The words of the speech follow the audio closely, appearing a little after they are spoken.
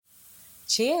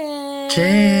Cheers.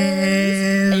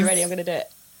 Cheers. Are you ready? I'm going to do it.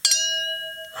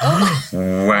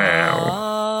 Wow.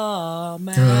 Oh,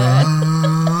 man.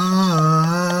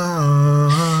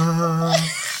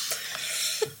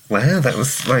 Wow, that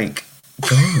was like,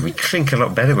 God, we clink a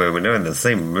lot better when we're in the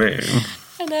same room.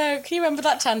 I know. Can you remember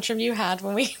that tantrum you had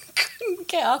when we couldn't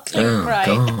get our clink Oh, right?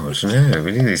 God, no.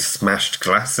 We nearly smashed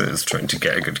glasses trying to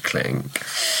get a good clink.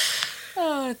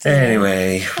 Oh, dear.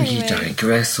 Anyway, we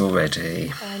digress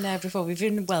already. I know, before we've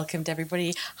even welcomed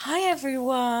everybody. Hi,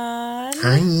 everyone.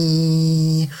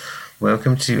 Hi.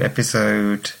 Welcome to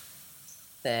episode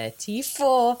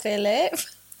 34, Philip.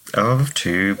 of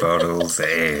Two Bottles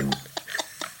In.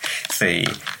 See,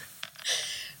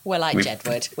 We're like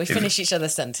Jedward. We finish each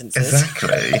other's sentences.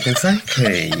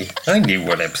 Exactly. I knew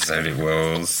what episode it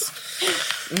was.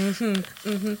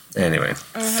 Anyway,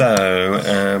 so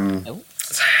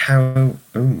how...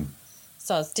 Ooh.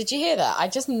 Soz, did you hear that? I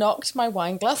just knocked my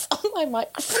wine glass on my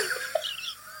microphone.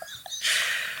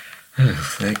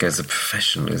 Oh, there goes the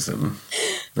professionalism.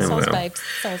 Oh, Soz, well. babes.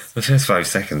 Soz. The first 5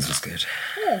 seconds was good.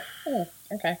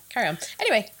 Okay, carry on.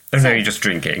 Anyway. Oh, no, you're just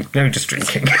drinking. It's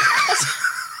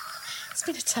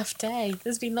been a tough day.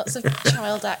 There's been lots of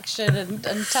child action and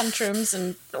tantrums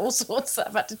and all sorts that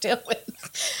I've had to deal with.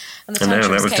 And the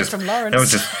tantrums came from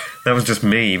Lawrence. That was just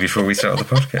me before we started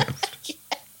the podcast.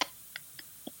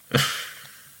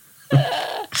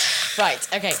 Right,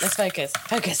 okay, let's focus.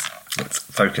 Let's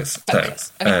focus.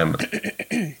 Focus. So,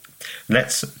 okay.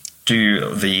 let's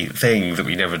do the thing that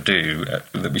we never do,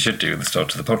 that we should do at the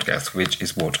start of the podcast, which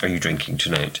is, what are you drinking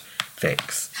tonight,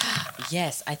 Vix?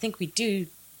 Yes, I think we do.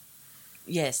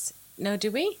 Yes. No,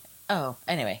 do we? Oh,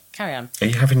 anyway, carry on. Are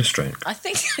you having a stroke? I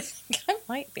think I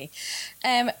might be.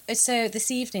 So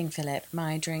this evening, Philip,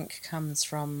 my drink comes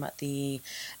from the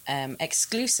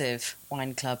exclusive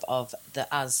wine club of the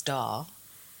Asdar,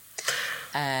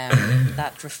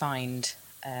 that refined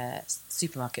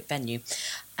supermarket venue.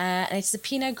 And it's the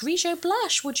Pinot Grigio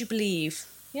Blush, would you believe?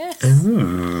 Yes.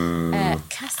 Ooh.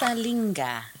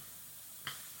 Casalinga.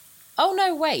 Oh,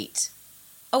 no, wait.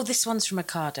 Oh, this one's from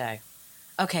Ocado.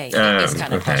 Okay, it's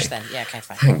kind of posh then. Yeah, okay,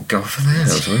 fine. Thank God for that.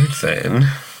 I was worried then.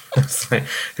 I was like,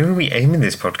 who are we aiming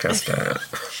this podcast at?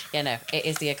 Yeah, no, it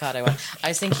is the Ocado one. I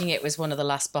was thinking it was one of the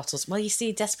last bottles. Well, you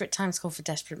see, desperate times call for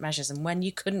desperate measures, and when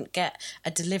you couldn't get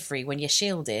a delivery when you're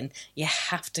shielding, you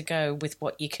have to go with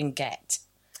what you can get.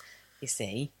 You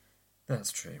see?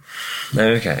 That's true.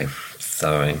 Okay,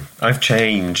 sorry. I've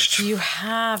changed. You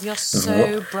have. You're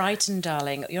so Brighton,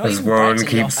 darling. You're not As even Warren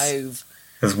Brighton, you're keeps- Hove.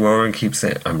 As Warren keeps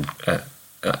saying, I'm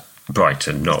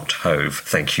Brighton, not Hove.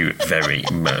 Thank you very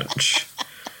much.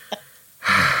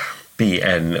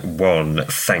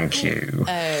 BN1, thank you.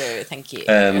 Oh, thank you.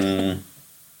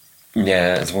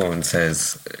 Yeah, as Warren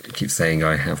says, keeps saying,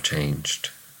 I have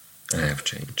changed. I've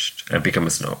become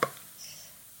a snob.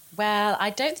 Well,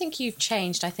 I don't think you've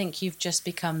changed. I think you've just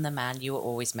become the man you were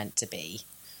always meant to be.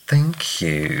 Thank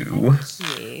you.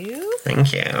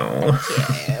 Thank you.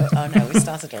 Oh, no, we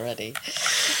started already.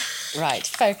 Right,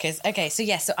 focus. Okay, so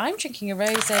so I'm drinking a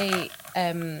rosé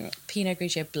Pinot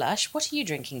Grigio Blush. What are you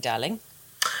drinking, darling?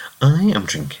 I am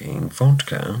drinking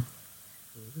vodka.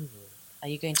 Ooh. Are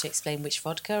you going to explain which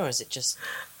vodka, or is it just...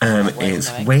 It's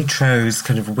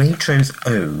Waitrose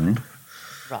own.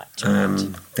 Right.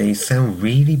 They sell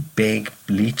really big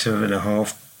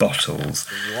 1.5 bottles.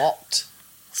 What?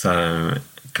 So,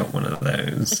 got one of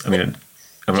those. I mean,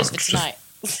 I'm just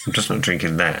not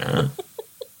drinking that.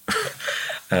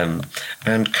 And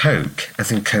Coke, as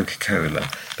in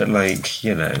Coca-Cola, but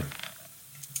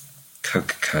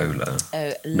Coca-Cola.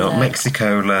 Oh, not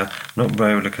Mexicola, not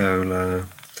Roller-Cola.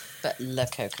 But La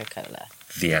Coca-Cola.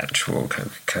 The actual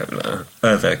Coca-Cola.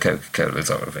 Other Coca-Colas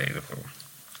are available,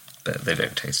 but they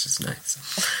don't taste as nice.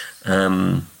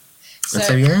 So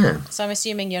I'm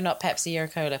assuming you're not Pepsi, you're a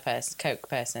Cola person, Coke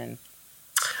person.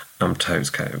 I'm Toes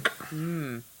Coke.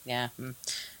 Yeah.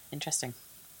 Interesting.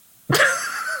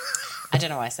 I don't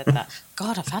know why I said that.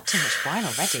 God, I've had too much wine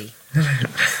already.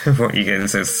 What are you getting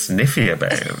so sniffy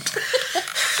about?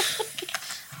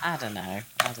 I don't know.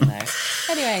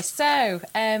 Anyway, so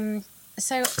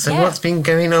what's been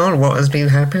going on? What has been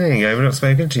happening? I've not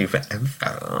spoken to you forever.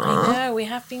 I know, we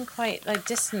have been quite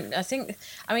distant. I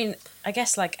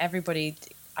guess like everybody,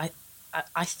 I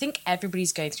think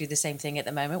everybody's going through the same thing at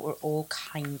the moment. We're all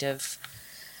kind of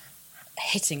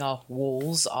hitting our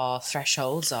walls, our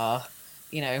thresholds, our,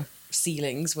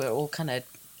 ceilings. We're all kind of...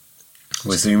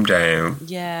 We're zoomed out.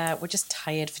 Yeah, we're just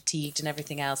tired, fatigued, and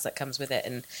everything else that comes with it.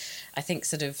 And I think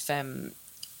sort of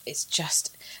it's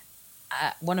just...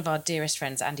 one of our dearest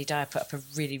friends, Andy Dyer, put up a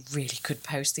really, really good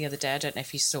post the other day. I don't know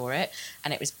if you saw it.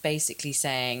 And it was basically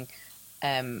saying,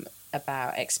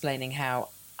 about explaining how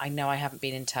I know I haven't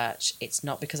been in touch. It's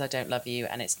not because I don't love you,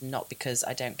 and it's not because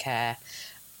I don't care.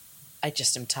 I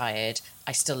just am tired.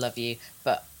 I still love you,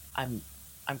 but I'm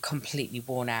completely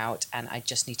worn out, and I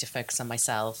just need to focus on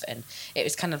myself. And it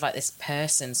was kind of like this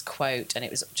person's quote, and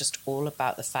it was just all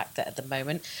about the fact that at the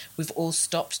moment we've all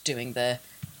stopped doing the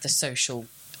social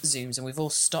Zooms, and we've all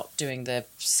stopped doing the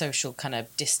social kind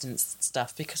of distance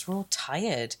stuff because we're all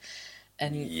tired.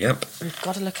 And Yep. we've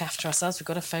got to look after ourselves. We've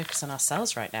got to focus on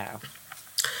ourselves right now.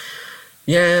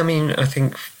 Yeah, I mean, I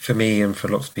think for me and for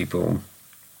lots of people,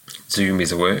 Zoom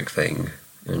is a work thing,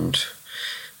 and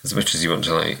as much as you want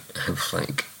to have fun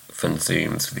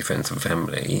Zooms with your friends and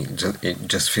family, it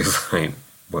just feels like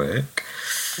work.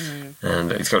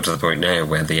 And it's got to the point now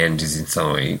where the end is in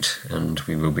sight, and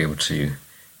we will be able to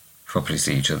properly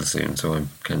see each other soon. So I'm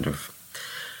kind of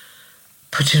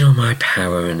putting all my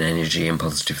power and energy and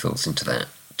positive thoughts into that.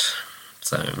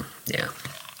 So yeah,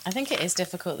 I think it is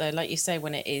difficult though, like you say,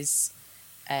 when it is,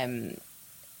 it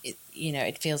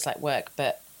feels like work,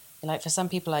 but. Like for some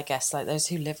people, I guess, like those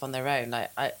who live on their own, like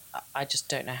I just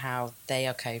don't know how they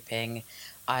are coping.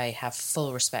 I have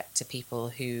full respect to people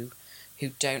who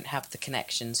don't have the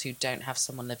connections, who don't have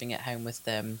someone living at home with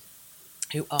them,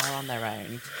 who are on their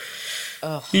own.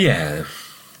 Ugh. Yeah,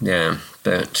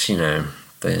 but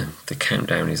the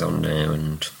countdown is on now,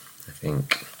 and I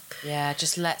think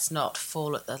just let's not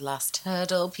fall at the last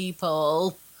hurdle,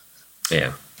 people.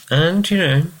 Yeah. And,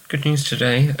 good news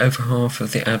today, over half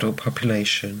of the adult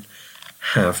population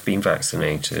have been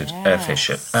vaccinated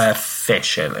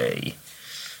officially.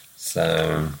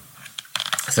 So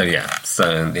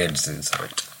the end is in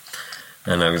sight.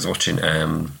 And I was watching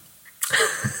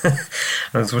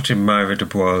Myra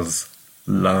Dubois'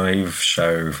 live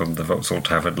show from the Vauxhall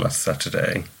Tavern last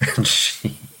Saturday, and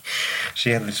she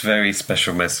had this very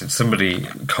special message. Somebody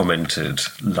commented,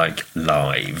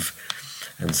 live,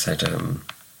 and said,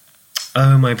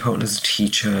 oh, my partner's a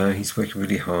teacher, he's working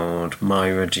really hard.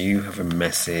 Myra, do you have a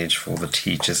message for the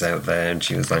teachers out there? And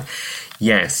she was like,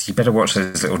 yes, you better watch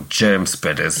those little germ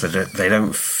spreaders so that they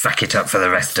don't fuck it up for the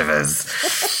rest of us.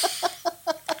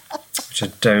 Which I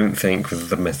don't think was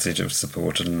the message of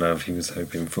support and love he was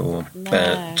hoping for. No.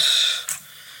 But,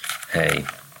 hey,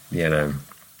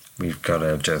 we've got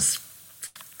to just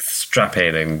strap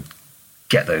in and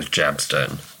get those jabs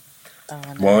done. Oh,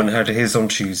 no. Warren had his on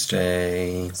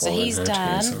Tuesday. So Warren he's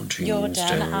done. You're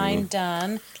done. I'm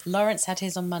done. Lawrence had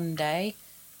his on Monday.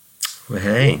 Well,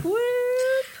 hey. Whoop.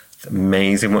 It's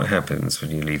amazing what happens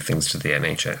when you leave things to the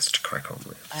NHS to crack on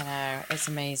with. I know. It's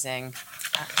amazing.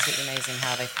 Absolutely amazing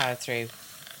how they powered through.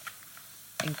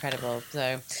 Incredible.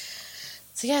 So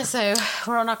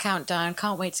we're on our countdown.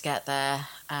 Can't wait to get there.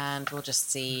 And we'll just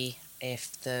see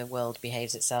if the world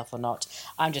behaves itself or not.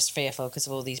 I'm just fearful because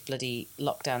of all these bloody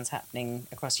lockdowns happening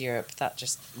across Europe. That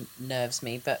just nerves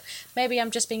me. But maybe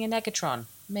I'm just being a negatron.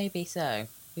 Maybe so.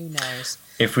 Who knows?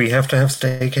 If we have to have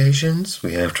staycations,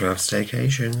 we have to have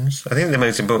staycations. I think the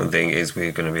most important thing is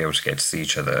we're going to be able to get to see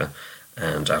each other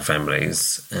and our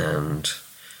families. And,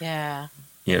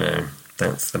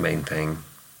 that's the main thing.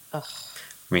 Ugh.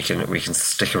 We can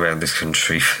stick around this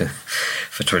country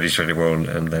for 2021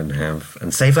 and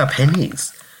then save our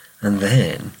pennies, and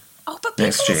then but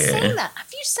next people year. are saying that.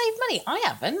 Have you saved money? I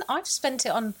haven't. I've spent it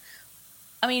on.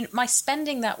 I mean, my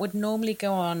spending that would normally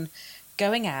go on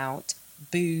going out,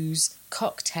 booze,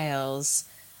 cocktails,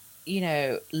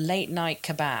 late night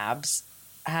kebabs,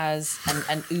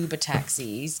 and Uber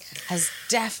taxis has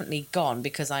definitely gone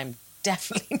because I'm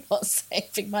definitely not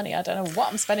saving money. I don't know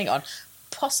what I'm spending it on.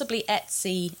 Possibly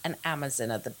Etsy and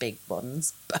Amazon are the big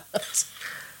ones, but...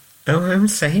 Oh, I'm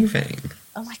saving.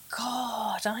 Oh my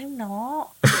God, I'm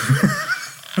not.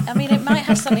 I mean, it might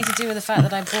have something to do with the fact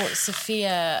that I bought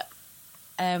Sophia,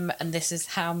 and this is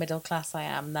how middle class I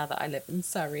am now that I live in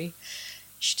Surrey.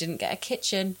 She didn't get a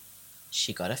kitchen,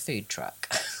 she got a food truck.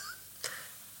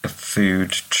 A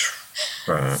food truck.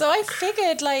 So I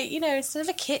figured, instead of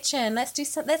a kitchen, let's do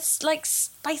something. Let's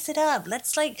spice it up.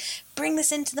 Let's bring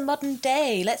this into the modern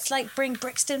day. Let's bring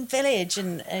Brixton Village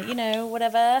and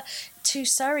whatever to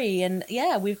Surrey. And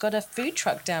we've got a food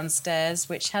truck downstairs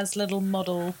which has little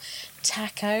model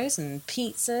tacos and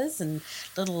pizzas and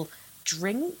little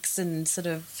drinks and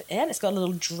it's got a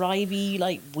little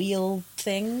drivey wheel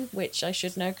thing, which I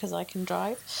should know because I can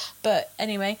drive. But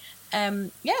anyway,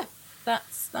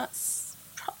 that's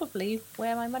probably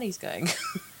where my money's going.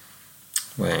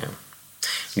 Wow.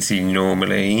 You see,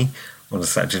 normally on a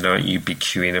Saturday night you'd be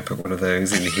queuing up at one of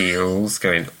those in heels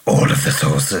going, all of the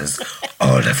sauces,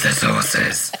 all of the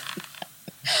sauces.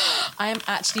 I am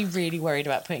actually really worried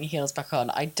about putting heels back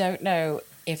on. I don't know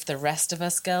if the rest of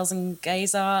us girls and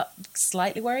gays are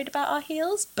slightly worried about our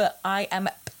heels, but I am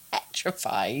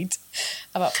petrified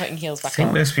about putting heels I back think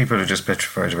on. most people are just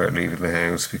petrified about leaving the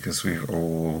house because we've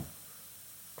all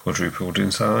quadrupled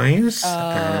in size.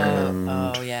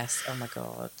 Oh, yes. Oh, my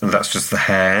God. And that's just the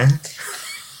hair.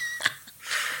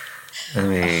 I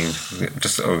mean, we're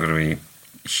just all going to be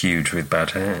huge with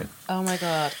bad hair. Oh, my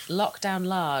God. Lockdown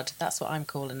lard. That's what I'm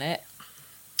calling it.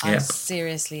 I Yep.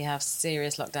 seriously have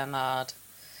serious lockdown lard.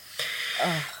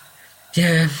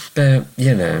 Yeah, but,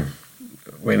 you know,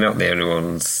 we're not the only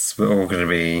ones. We're all going to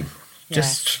be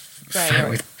just fat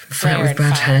with bad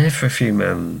fat. hair for a few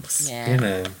months. Yeah. You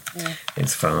know,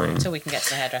 it's fine. Until we can get to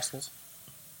the hairdressers.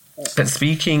 But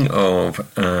speaking of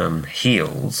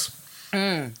heels...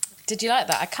 Did you like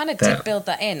that? I kind of did build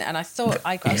that in, and I thought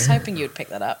I was hoping you would pick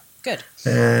that up. Good.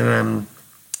 There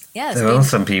Yeah, are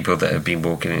some people that have been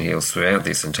walking in heels throughout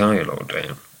this entire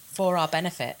lockdown. for our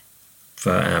benefit.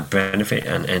 For our benefit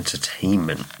and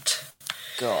entertainment.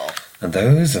 Go. And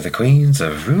those are the queens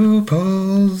of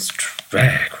RuPaul's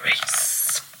Drag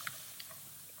Race.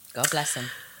 God bless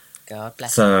them. God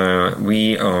bless them. So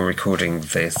we are recording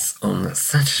this on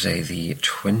Saturday the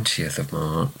 20th of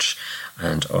March,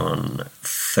 and on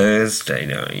Thursday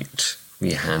night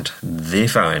we had the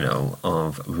final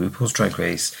of RuPaul's Drag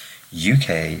Race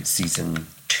UK Season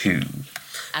 2.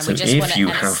 And so we just if you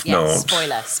have not...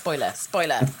 Spoiler.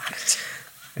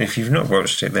 If you've not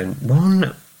watched it, then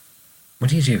one...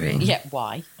 What are you doing? Yeah,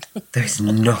 why? There's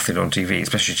nothing on TV,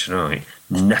 especially tonight.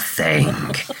 Nothing.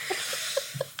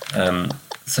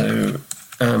 So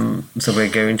we're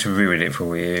going to ruin it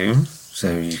for you.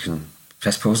 So you can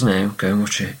press pause now, go and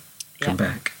watch it, come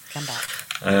back.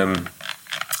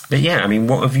 But yeah, I mean,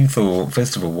 what have you thought?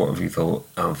 First of all, what have you thought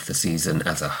of the season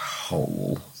as a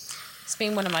whole? It's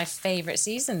been one of my favourite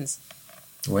seasons.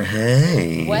 Well,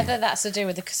 hey. Whether that's to do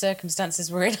with the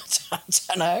circumstances we're in, I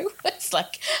don't know. It's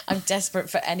like I'm desperate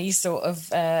for any sort of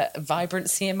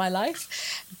vibrancy in my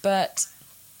life. But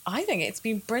I think it's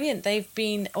been brilliant. They've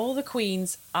been, all the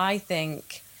queens, I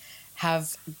think,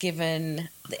 have given...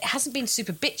 It hasn't been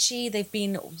super bitchy. They've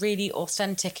been really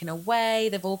authentic in a way.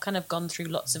 They've all kind of gone through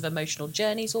lots of emotional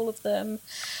journeys, all of them.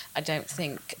 I don't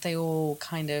think they all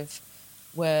kind of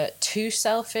were too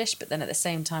selfish, but then at the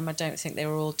same time, I don't think they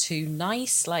were all too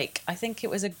nice. Like, I think it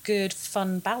was a good,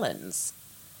 fun balance.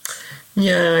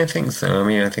 Yeah, I think so. I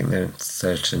mean, I think there are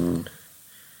certain...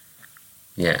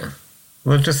 Yeah.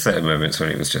 Well, just certain moments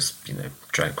when it was just, you know,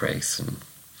 Drag Race and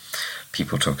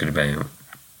people talking about,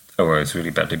 oh, I was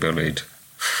really badly bullied.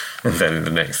 And then in the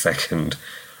next second,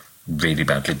 really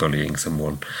badly bullying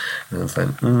someone. And I was like,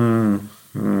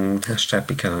 hashtag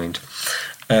be kind.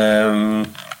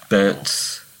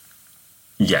 But,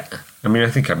 yeah. I mean, I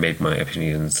think I made my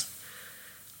opinions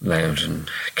loud and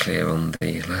clear on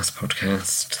the last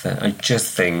podcast. That I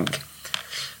just think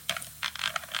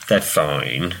they're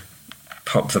fine.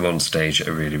 Pop them on stage at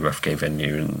a really rough gay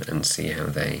venue and see how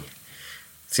they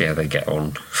get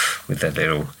on with their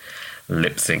little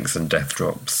lip syncs and death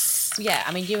drops. Yeah,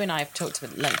 I mean, you and I have talked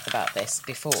at length about this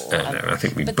before. I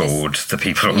think we bored the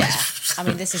people on this. I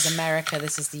mean, this is America,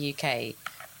 this is the UK.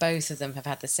 Both of them have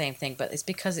had the same thing, but it's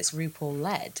because it's RuPaul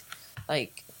led.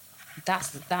 Like,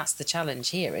 that's the challenge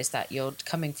here, is that you're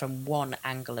coming from one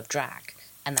angle of drag,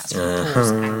 and that's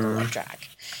RuPaul's angle of drag.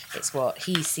 It's what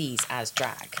he sees as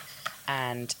drag,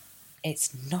 and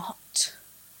it's not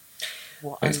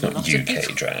what it's not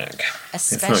UK drag.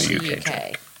 Especially it's not UK.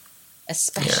 Drag.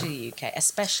 Especially UK.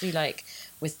 Especially, like,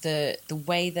 with the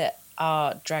way that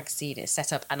our drag scene is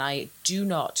set up, and I do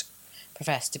not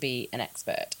profess to be an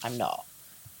expert. I'm not.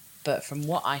 But from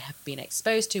what I have been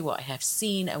exposed to, what I have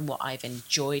seen, and what I've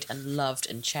enjoyed and loved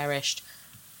and cherished,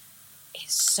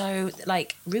 it's so,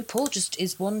 like, RuPaul just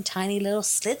is one tiny little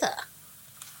slither.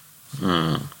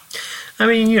 I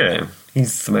mean, you know,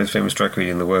 he's the most famous drag queen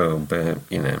in the world, but,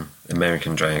 you know,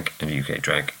 American drag and UK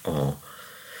drag are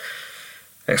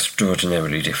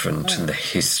extraordinarily different, and the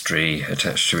history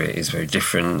attached to it is very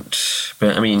different.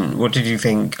 But, I mean, what did you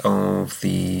think of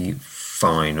the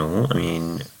final? I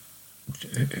mean...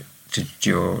 Did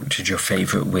your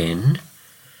favourite win?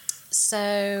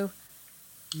 So,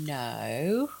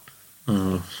 no,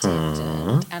 Mm-hmm.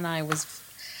 didn't, and I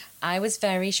was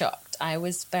very shocked. I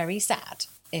was very sad,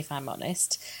 if I'm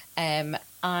honest. The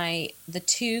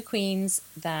two queens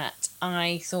that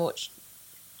I thought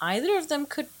either of them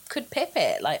could pip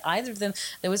it, like either of them.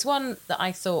 There was one that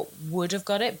I thought would have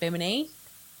got it, Bimini.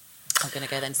 I'm going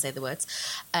to go then say the words,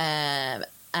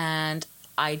 and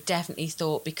I definitely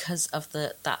thought, because of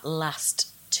that last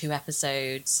two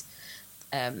episodes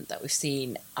that we've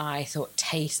seen, I thought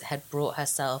Tayce had brought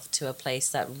herself to a place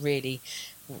that really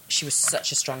she was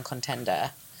such a strong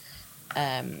contender.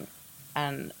 And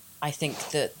I think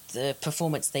that the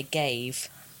performance they gave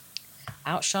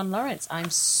outshone Lawrence. I'm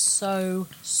so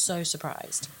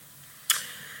surprised.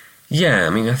 Yeah, I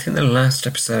mean, I think the last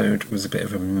episode was a bit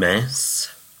of a mess.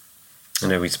 I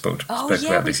know we spoke about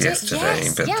this yesterday,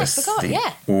 but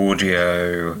the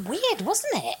audio... Weird,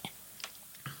 wasn't it?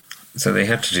 So they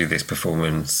had to do this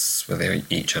performance where they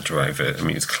each had to write a... I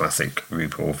mean, it's classic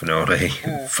RuPaul finale.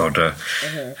 Fodder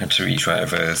had to each write a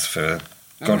verse for a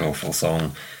god-awful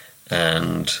song.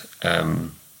 And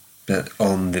but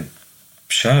on the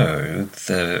show,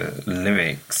 the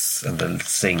lyrics and the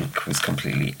sync was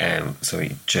completely out, so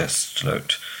it just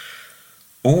looked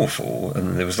awful.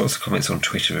 And there was lots of comments on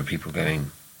Twitter of people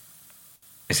going,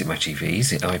 is it my TV?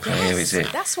 Is it iPlayer? Yes, is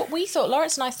it... That's what we thought.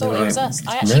 Lawrence and I thought it was us.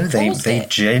 I actually they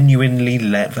genuinely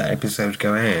let that episode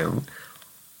go out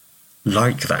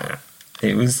like that.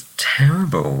 It was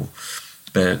terrible.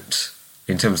 But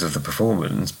in terms of the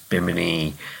performance,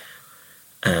 Bimini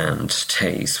and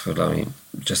Tayce were like,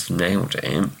 just nailed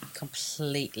it.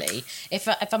 Completely. If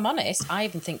I'm honest, I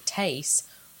even think Tayce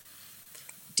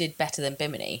did better than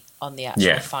Bimini on the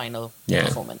actual final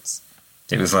performance.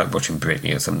 It was like watching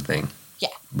Britney or something. Yeah.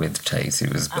 With Taste.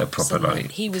 It was a proper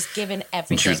like... He was given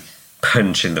everything. She was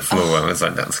punching the floor. I was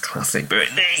like, that's classic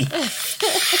Britney.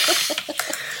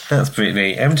 That's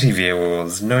Britney. MTV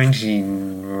Awards,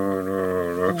 19...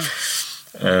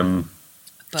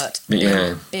 But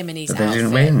yeah. Bimini's but they outfit.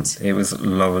 didn't win. It was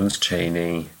Lawrence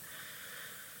Chaney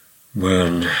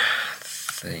won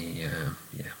the... yeah.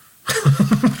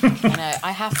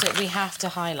 I know. We have to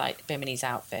highlight Bimini's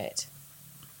outfit.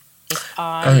 If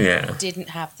I didn't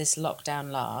have this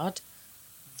lockdown lard,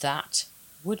 that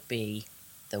would be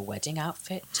the wedding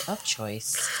outfit of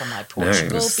choice for my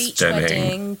Portugal beach stunning.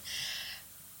 wedding.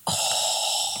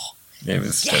 Oh, it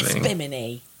was stunning. Yes,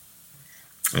 Bimini.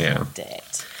 Yeah. Loved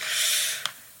it.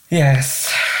 Yes,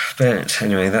 but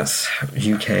anyway, that's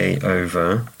UK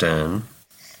over. Done.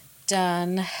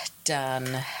 Done.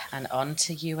 And on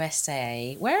to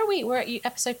USA. Where are we? We're at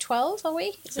episode 12, are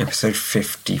we? Episode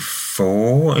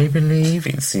 54, I believe.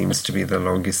 It seems to be the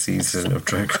longest season of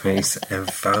Drag Race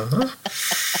ever.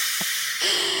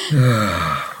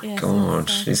 Oh, yes,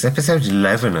 God. It's episode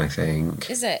 11, I think.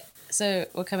 Is it? So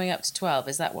we're coming up to 12.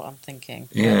 Is that what I'm thinking?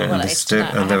 Yeah, well,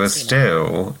 and there were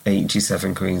still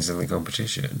 87 queens in the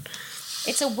competition.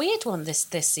 It's a weird one this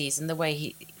season, the way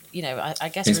he... You know, I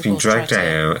guess it's been dragged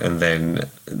out, and then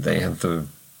they had the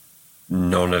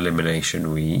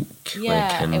non-elimination week where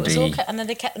Candy it was all and then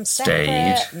they kept them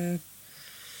separate.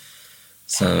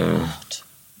 So,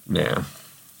 yeah.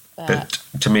 But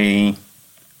to me,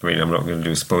 I mean, I'm not going to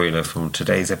do a spoiler from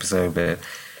today's episode, but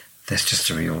there's just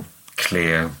a real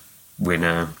clear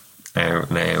winner, out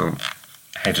and out,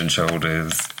 head and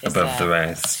shoulders above the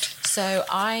rest. So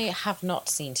I have not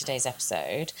seen today's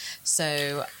episode,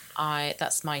 so...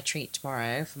 that's my treat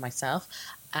tomorrow for myself,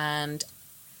 and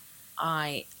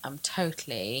I am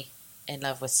totally in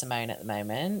love with Simone at the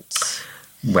moment.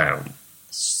 Well,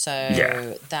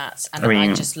 so that's, and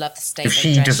I just love the statement. If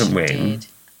she doesn't win,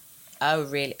 oh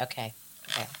really? Okay.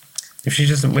 If she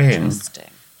doesn't win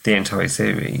the entire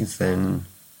series, then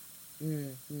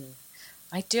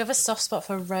I do have a soft spot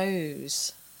for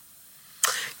Rose.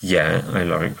 Yeah, I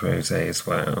like Rosé as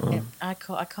well. I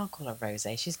can't call her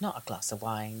Rosé. She's not a glass of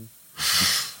wine.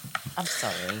 I'm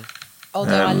sorry.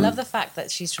 Although I love the fact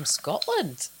that she's from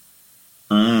Scotland.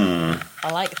 I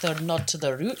like the nod to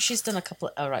the root. She's done a couple...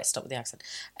 Oh, right, stop with the accent.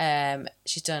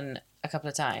 She's done a couple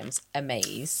of times.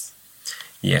 Amaze.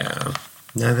 Yeah.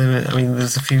 No,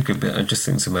 there's a few good bits. I just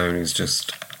think Simone is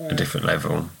just a different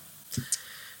level.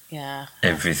 Yeah.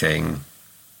 Everything.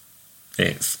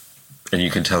 And you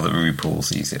can tell that RuPaul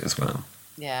sees it as well.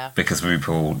 Yeah. Because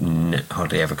RuPaul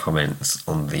hardly ever comments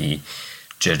on the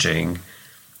judging,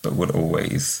 but would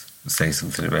always say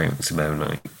something about Simone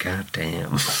like, God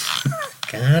damn.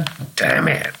 God damn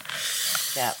it.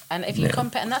 Yeah. And if you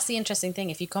compare, and that's the interesting thing,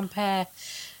 if you compare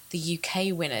the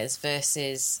UK winners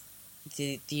versus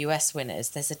the US winners,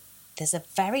 there's a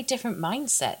very different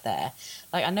mindset there.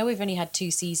 Like, I know we've only had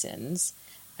 2 seasons,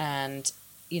 and,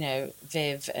 you know,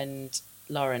 Viv and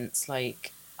Lawrence,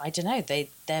 like, I don't know,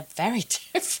 they're very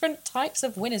different types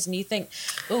of winners, and you think,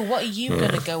 oh, what are you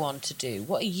going to go on to do?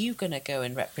 What are you going to go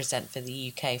and represent for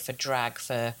the UK, for drag,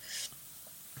 for,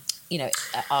 you know,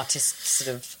 artist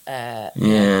sort of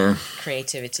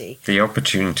creativity? The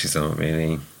opportunities aren't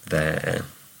really there.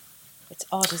 It's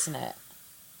odd, isn't it?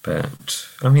 But,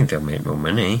 I mean, they'll make more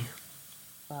money.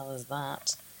 Well, there's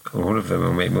that. All of them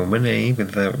will make more money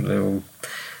with their little...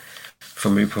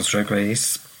 from RuPaul's Drag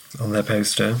Race on their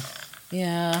poster.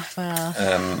 Yeah,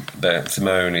 well. But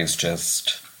Simone is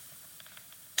just,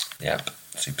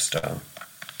 superstar.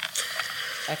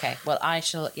 Okay, well,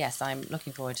 I'm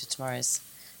looking forward to tomorrow's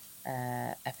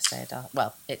episode.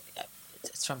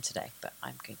 It's from today, but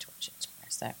I'm going to watch it tomorrow.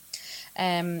 So,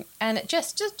 and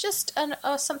just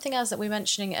something else that we were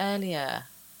mentioning earlier,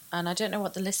 and I don't know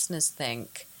what the listeners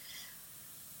think.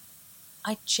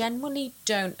 I genuinely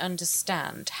don't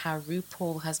understand how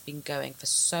RuPaul has been going for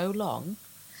so long,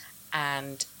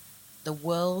 and the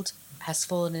world has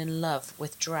fallen in love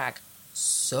with drag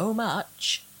so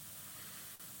much.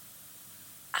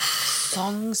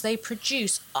 Songs they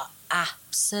produce are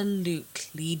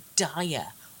absolutely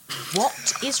dire.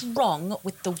 What is wrong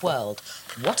with the world?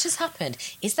 What has happened?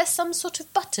 Is there some sort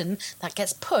of button that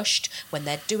gets pushed when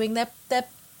they're doing their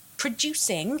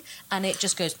producing, and it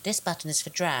just goes, this button is for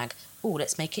drag. Oh,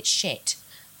 let's make it shit.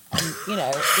 And,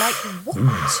 like, what?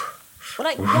 Well,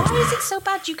 like, why is it so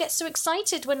bad? You get so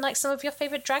excited when, like, some of your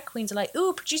favourite drag queens are like,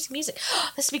 ooh, producing music.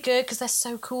 This will be good because they're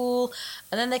so cool.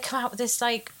 And then they come out with this,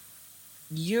 like,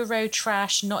 Euro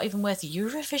trash, not even worth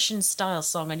Eurovision style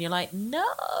song, and you're like,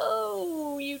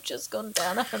 no, you've just gone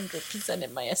down 100%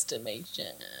 in my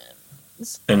estimation.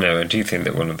 I know, I do think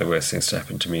that one of the worst things to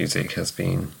happen to music has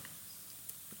been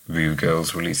Ru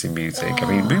girls releasing music. I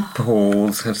mean,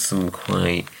 RuPaul's had some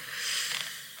quite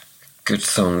good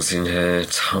songs in her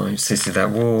time. Sissy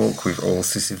That Walk, we've all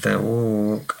Sissy That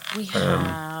Walk. We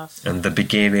have. And The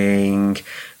Beginning,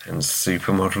 and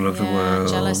Supermodel of the World.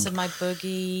 Jealous of My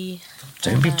Boogie.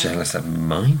 Don't be jealous of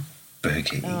my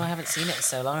boogie. Oh, I haven't seen it in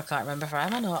so long, I can't remember if I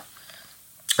am or not.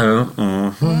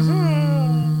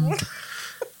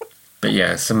 But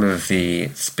yeah, some of the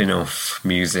spin-off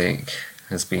music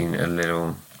has been a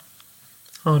little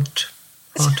hard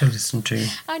to listen to.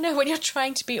 I know, when you're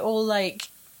trying to be all, like,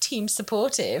 team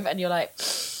supportive, and you're like,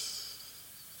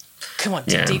 come on,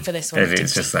 dig deep for this one.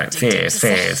 It's just like fierce.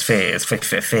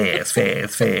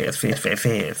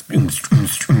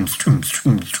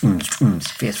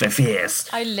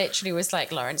 I literally was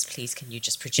like, Lawrence, please, can you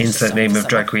just produce insert name of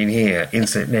drag queen here.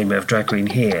 Insert name of drag queen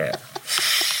here.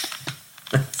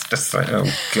 It's just like,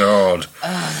 oh God.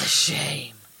 Oh, the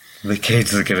shame. The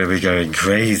kids are going to be going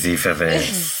crazy for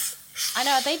this. I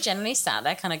know, they generally sat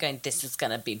there kind of going, this is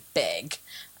going to be big.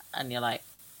 And you're like,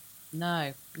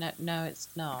 no, it's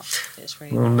not. It's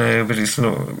really not. No, but it's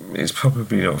not. It's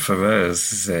probably not for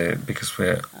us, is it? Because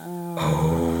we're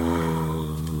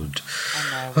old.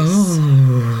 I know.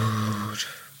 Old.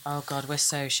 Oh God, we're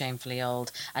so shamefully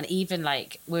old. And even,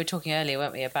 like, we were talking earlier,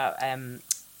 weren't we, about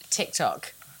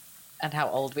TikTok and how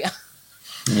old we are.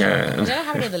 Yeah. I don't know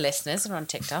how many of the listeners are on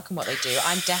TikTok and what they do.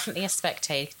 I'm definitely a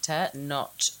spectator,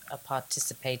 not a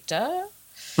participator.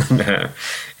 No.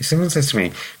 If someone says to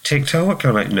me, TikTok,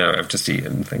 I'm like, no, I've just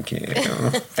eaten. Thank you.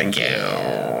 Thank you.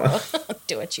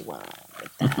 Do what you want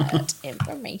with that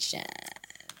information.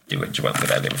 Do what you want with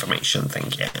that information.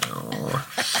 Thank you.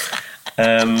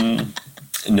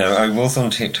 No, I was on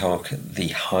TikTok at the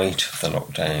height of the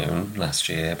lockdown last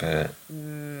year, but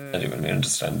I didn't really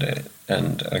understand it.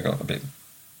 And I got a bit...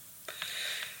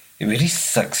 It really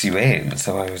sucks you in.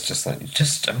 So I was just like, I'm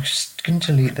just going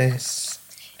to delete this.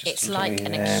 It's like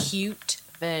an acute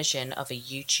version of a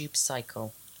YouTube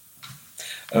cycle.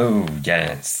 Oh,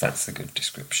 yes, that's a good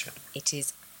description. It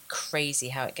is crazy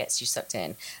how it gets you sucked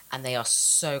in, and they are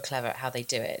so clever at how they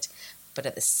do it. But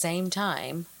at the same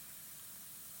time,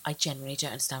 I genuinely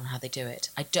don't understand how they do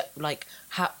it. I don't like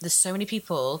how there's so many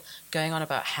people going on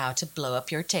about how to blow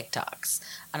up your TikToks,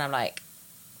 and I'm like,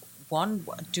 one,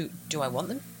 do I want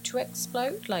them to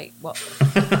explode? Like, what?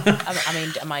 I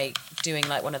mean, am I doing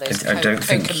like one of those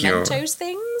Mentos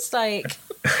things? Like,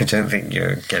 I don't think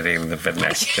you're getting the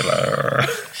vernacular.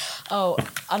 Oh,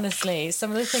 honestly,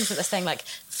 some of the things that they're saying, like,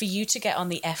 for you to get on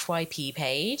the FYP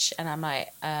page, and I'm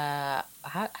like,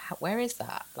 where is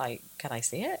that? Like, can I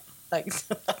see it? Like,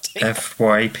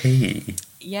 FYP?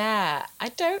 Yeah, I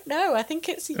don't know. I think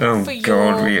it's for your... Oh,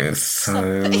 God, we are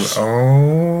so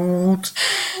old.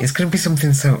 It's going to be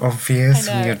something so obvious.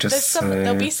 I know. And you're just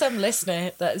There'll be some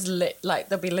listener that's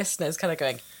there'll be listeners kind of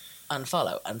going,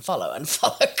 unfollow, because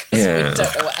we don't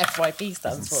know what FYP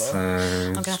stands for. So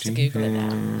I'm going to have to Google it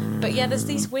now. But yeah, there's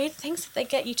these weird things that they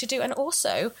get you to do. And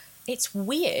also, it's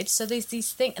weird. So there's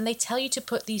these things, and they tell you to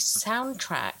put these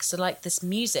soundtracks, so like this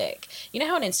music. You know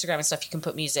how on Instagram and stuff you can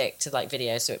put music to like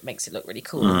videos so it makes it look really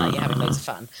cool and like you're having loads of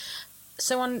fun.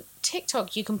 So on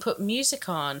TikTok you can put music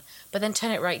on, but then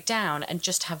turn it right down and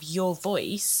just have your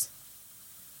voice,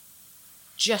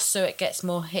 just so it gets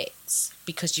more hits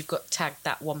because you've got tagged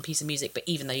that one piece of music, but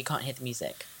even though you can't hear the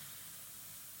music.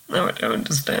 No, I don't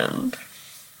understand.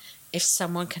 if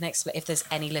someone can explain, if there's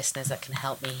any listeners that can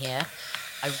help me here,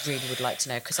 I really would like to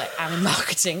know, because I am in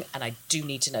marketing and I do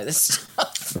need to know this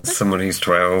stuff. Someone who's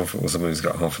 12 or someone who's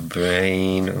got half a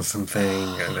brain or something.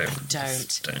 I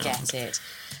don't get it.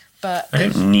 But I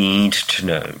don't need to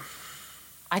know.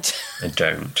 I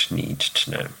don't need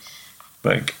to know.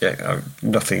 Like,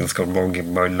 nothing's gone wrong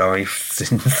in my life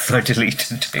since I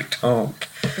deleted TikTok.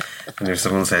 And if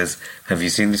someone says, have you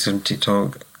seen this on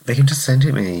TikTok? They can just send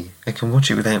it me. I can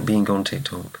watch it without being on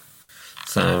TikTok.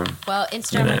 So, well,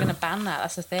 Instagram are going to ban that.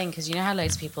 That's the thing, because you know how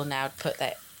loads of people now put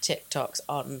their TikToks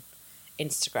on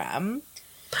Instagram.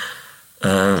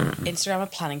 Instagram are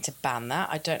planning to ban that.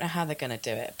 I don't know how they're going to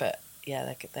do it, but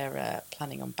yeah, they're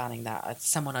planning on banning that.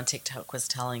 Someone on TikTok was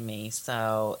telling me,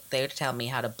 so they would tell me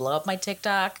how to blow up my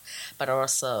TikTok, but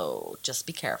also just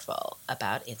be careful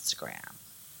about Instagram.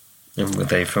 And were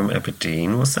they from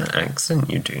Aberdeen? What's that accent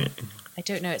you're doing? I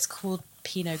don't know. It's called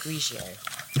Pinot Grigio.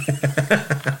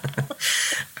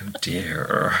 Oh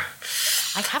dear.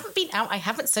 I haven't been out. I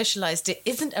haven't socialised. It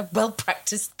isn't a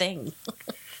well-practiced thing.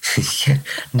 Yeah,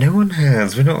 no one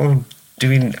has. We're not all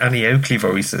doing Annie Oakley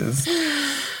voices.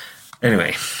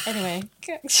 Anyway.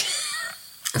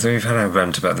 So we've had our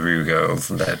rant about the Rue Girls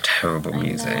and their terrible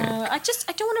music. I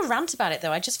don't want to rant about it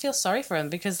though. I just feel sorry for them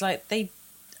because I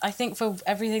think for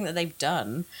everything that they've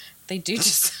done, they do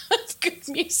deserve good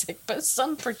music, but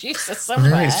some producer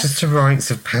somewhere. No, it's just a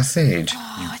rites of passage.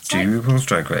 Oh, you do RuPaul's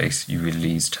Drag Race, you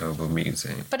release terrible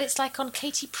music. But it's like on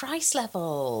Katie Price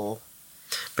level.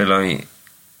 But like,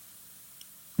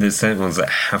 there's certain ones that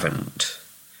haven't.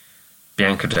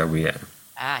 Bianca Del Rio.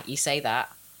 Ah, you say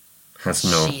that. Has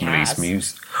not released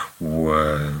music.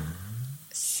 Whoa.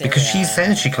 Serious. Because she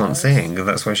says she can't sing, and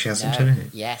that's why she hasn't done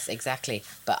it. Yes, exactly.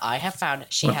 But I have found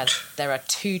there are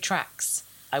 2 tracks.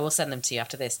 I will send them to you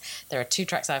after this. There are 2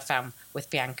 tracks I've found with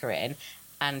Bianca in,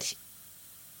 and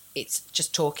it's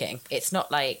just talking. It's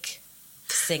not like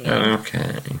singing.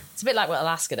 Okay. It's a bit like what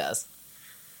Alaska does.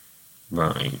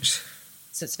 Right.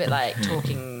 So it's a bit like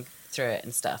talking through it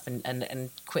and stuff, and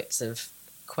quips of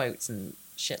quotes and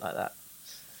shit like that.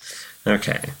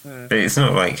 Okay. But it's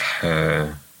not like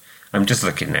her... I'm just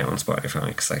looking now on Spotify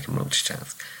because I can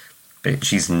multitask. But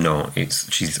she's not...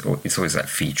 It's always like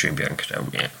featuring Bianca Del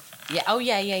Rio. Yeah. Oh,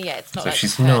 yeah. It's not So like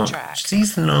she's her not... track.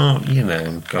 She's not,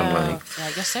 gone Yeah,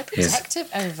 you're so protective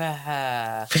over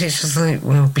her. But it's just like,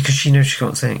 well, because she knows she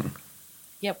can't sing.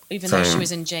 Yep, even though she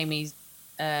was in Jamie's...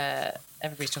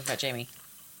 everybody's talking about Jamie.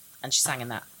 And she sang in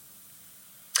that.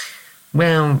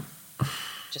 Well...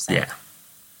 Just saying. Yeah.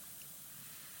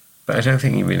 But I don't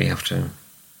think you really have to...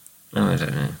 Oh, I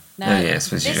don't know. No, I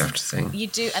suppose you do have to sing. You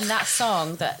do, and that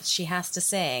song that she has to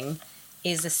sing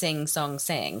is a sing, song.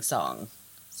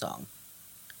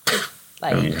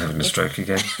 Like, You're having a stroke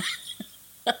again?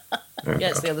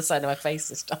 It's the other side of my face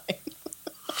this time.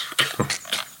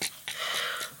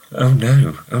 Oh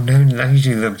no, now you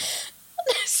do the...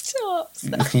 Stop.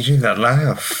 You do that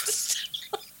laugh.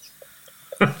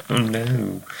 Oh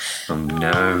no.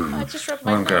 I just rubbed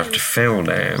my I'm going to have to fill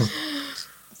now.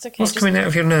 It's okay. What's coming out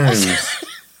of your nose?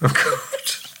 Oh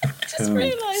God. I just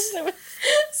realised that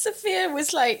Sophia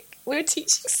was like, we were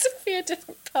teaching Sophia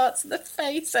different parts of the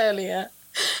face earlier.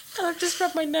 And I've just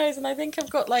rubbed my nose and I think I've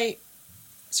got like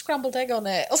scrambled egg on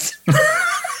it.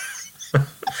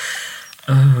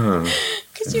 Oh.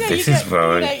 Because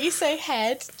you say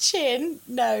head, chin,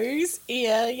 nose,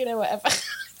 ear, whatever.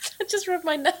 I just rubbed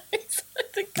my nose. I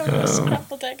think I've got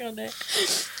scrambled egg on it.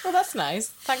 Well, that's nice.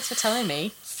 Thanks for telling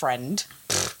me, friend.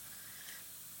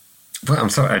 Well, I'm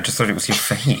sorry, I just thought it was your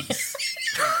face.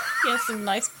 Yeah, some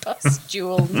nice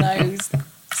pustule nose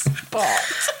spot.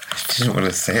 I didn't want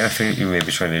to say it. I thought you were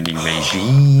maybe trying a new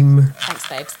regime. Thanks,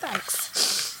 babes.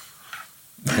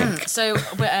 Thanks. So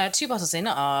we're 2 bottles in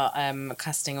are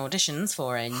casting auditions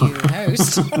for a new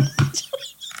host.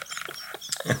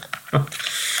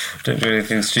 Don't do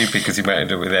anything stupid because you might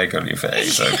end up with egg on your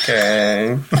face,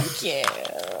 okay? Thank you.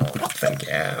 Thank you.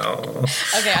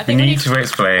 Okay, I think we need to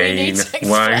explain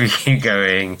why are you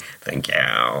going, thank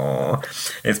you.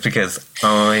 It's because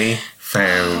I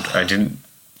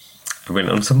went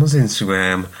on someone's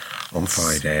Instagram on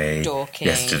Friday,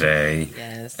 yesterday,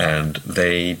 yes. And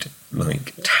they'd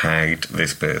tagged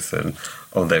this person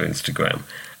on their Instagram,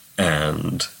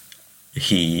 and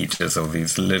he does all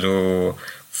these little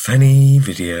funny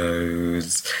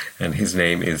videos, and his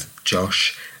name is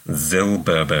Josh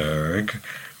Zilberberg.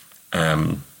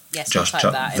 Josh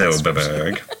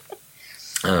Zilberberg.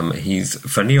 He's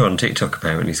funny on TikTok,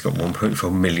 apparently. He's got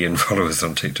 1.4 million followers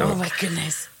on TikTok. Oh my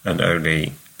goodness. And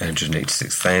only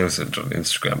 186,000 on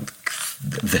Instagram.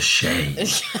 The shade.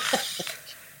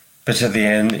 But at the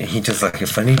end, he does like a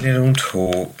funny little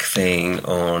talk thing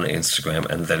on Instagram,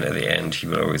 and then at the end, he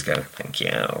will always go, "Thank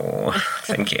you,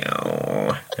 thank you,"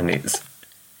 and it's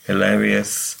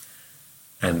hilarious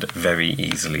and very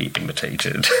easily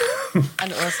imitated.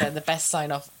 And also the best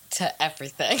sign off to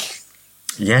everything.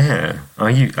 Yeah,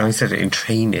 I said it in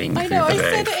training I the know, other I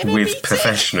day said it in a with meeting.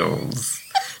 professionals.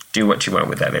 Do what you want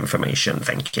with that information,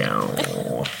 thank you.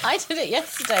 I did it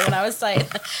yesterday when I was like,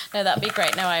 no, that'd be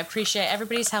great. No, I appreciate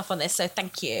everybody's help on this, so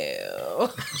thank you.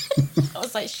 I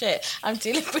was like, shit, I'm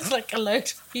dealing with like a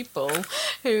load of people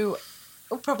who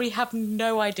probably have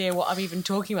no idea what I'm even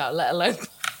talking about, let alone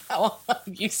how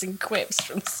I'm using quips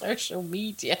from social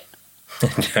media.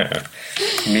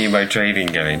 Me and my training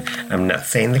going, I'm not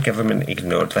saying the government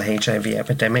ignored the HIV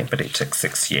epidemic, but it took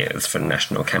 6 years for a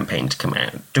national campaign to come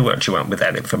out. Do what you want with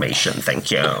that information, thank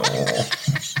you.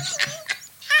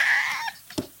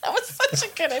 That was such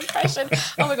a good impression.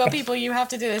 Oh my god, people, you have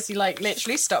to do this. You like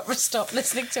literally stop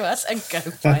listening to us and go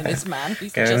find this man.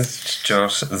 He's just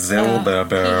Josh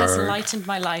Zilberberg. he has lightened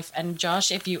my life. And Josh,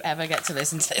 if you ever get to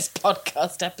listen to this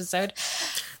podcast episode,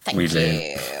 thank you.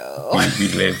 We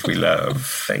live, we love.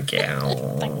 Thank you.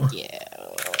 Thank you.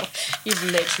 You've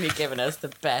literally given us the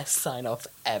best sign off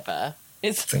ever.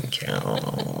 Thank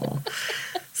you.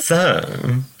 So,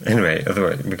 anyway,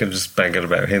 otherwise we could just bang on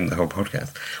about him the whole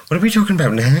podcast. What are we talking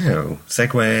about now?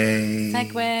 Segway.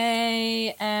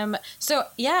 So,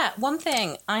 yeah, one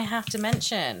thing I have to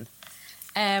mention.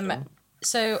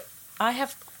 So, I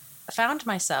have found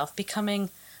myself becoming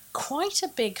quite a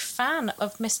big fan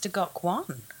of Mr. Gok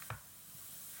Wan.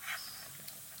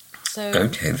 So,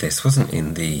 okay, this wasn't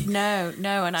in the no,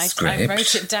 and I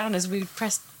wrote it down as we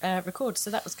pressed record, so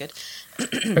that was good.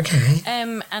 Okay.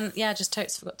 And yeah, just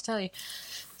totes forgot to tell you.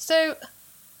 So,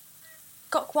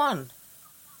 Gok Wan,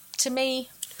 to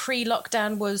me,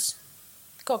 pre-lockdown was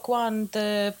Gok Wan,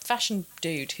 the fashion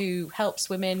dude who helps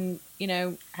women,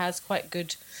 has quite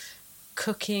good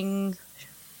cooking,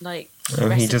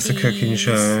 recipes. He does a cooking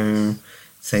show.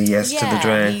 Say yes to the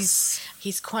dress.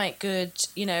 He's quite good.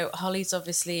 Holly's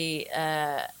obviously,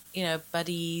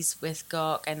 buddies with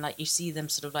Gok, and you see them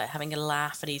sort of having a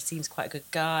laugh, and he seems quite a good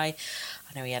guy.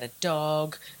 I know he had a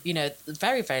dog.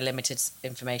 Very, very limited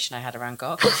information I had around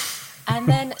Gok. And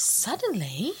then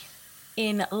suddenly,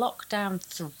 in lockdown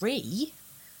 3,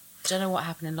 don't know what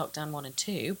happened in lockdown 1 and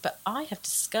 2, but I have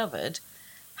discovered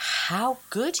how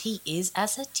good he is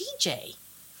as a DJ.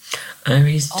 Oh,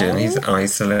 he's doing his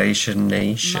Isolation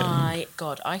Nation. My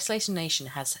God, Isolation Nation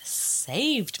has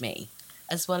saved me,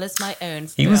 as well as my own.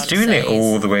 He was doing it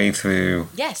all the way through.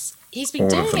 Yes, he's been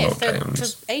doing it for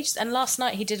ages. And last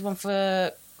night he did one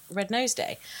for Red Nose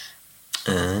Day.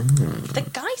 The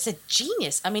guy's a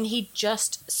genius. I mean, he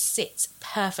just sits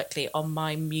perfectly on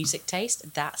my music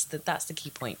taste. That's the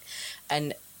key point.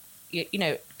 And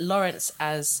Lawrence,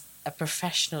 as a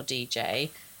professional DJ,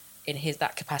 in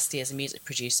that capacity as a music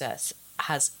producer,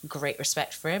 has great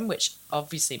respect for him, which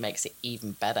obviously makes it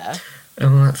even better. Oh,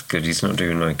 well, that's good. He's not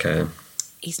doing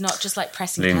he's not just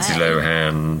pressing Lindsay play.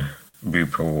 Lohan,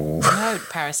 RuPaul. No,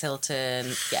 Paris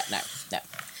Hilton. Yeah,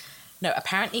 no.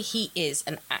 Apparently, he is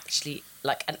an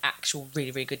actual really,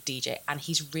 really good DJ, and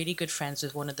he's really good friends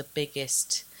with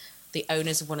the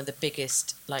owners of one of the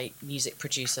biggest music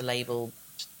producer label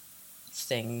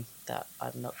thing that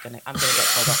I'm gonna get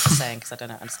told off for saying because I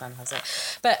don't understand how to say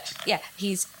it. But yeah,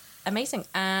 he's amazing.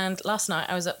 And last night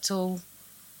I was up till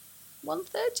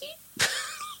 1:30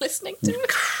 listening to it.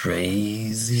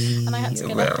 Crazy. And I had to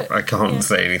get up I can't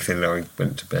say anything. I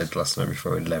went to bed last night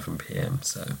before 11 p.m.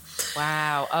 So.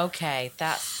 Wow. Okay,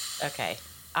 that's okay.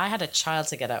 I had a child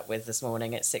to get up with this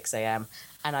morning at 6 a.m.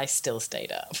 and I still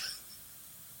stayed up.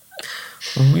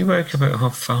 Well, we woke up at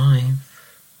 5:30.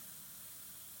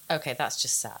 Okay, that's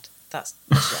just sad. That's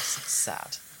just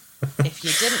sad. If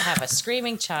you didn't have a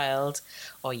screaming child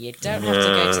or you don't have to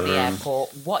go to the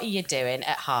airport, what are you doing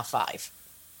at 5:30?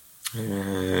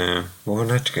 Well,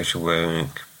 I had to go to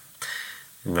work.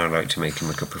 And I like to make him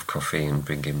a cup of coffee and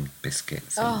bring him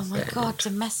biscuits. Oh my God,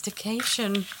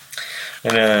 domestication. I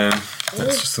know,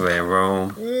 that's just the way I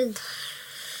roll.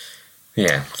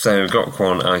 Yeah, so Gok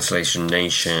Wan, Isolation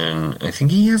Nation. I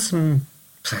think he has some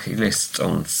playlists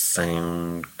on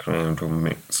SoundCloud or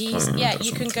Mixcloud.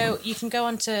 You can go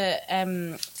onto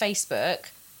Facebook,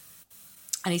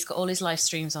 and he's got all his live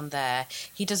streams on there.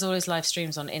 He does all his live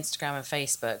streams on Instagram and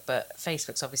Facebook, but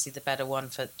Facebook's obviously the better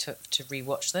one to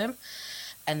rewatch them.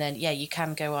 And then you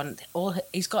can go on.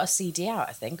 He's got a CD out,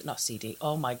 I think, not CD.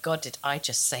 Oh my God, did I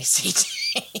just say CD?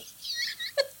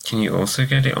 Can you also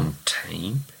get it on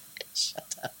tape?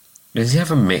 Shut up. Does he have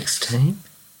a mixtape?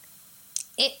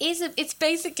 It is. It's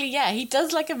basically, yeah. He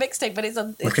does like a mixtape, but it's a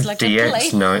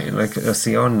DX90, like a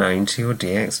CR90 or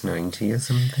DX90 or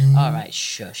something. All right,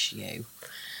 shush you.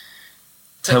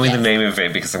 Tell me the name of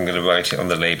it because I'm going to write it on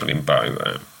the label in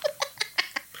biro.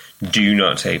 Do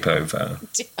not tape over.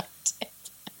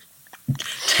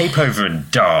 Tape over and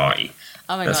die.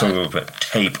 Oh my That's God. what we'll put.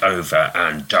 Tape over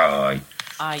and die.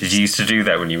 Did you used to do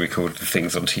that when you recorded the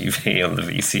things on TV on the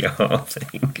VCR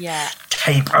thing? Yeah.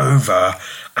 Tape over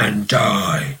and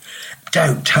die.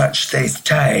 Don't touch this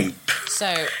tape.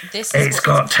 So this is It's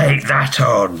got tape that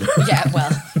on. Yeah, well,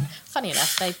 funny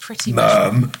enough, they pretty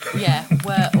Mum. much... Yeah,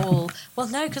 were all... Well,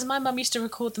 no, because my mum used to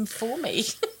record them for me.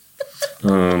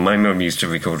 Oh, my mum used to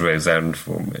record Roseanne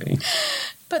for me.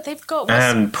 But they've got...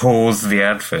 And pause the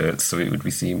adverts so it would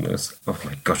be seamless. Oh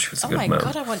my God, she was a good mum. Oh my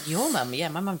God, I want your mum. Yeah,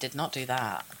 my mum did not do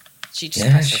that. She just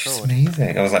Yeah, pressed she's record.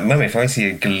 amazing. I was like, Mum, if I see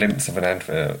a glimpse of an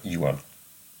advert, you are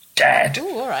dead.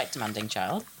 Ooh, all right, demanding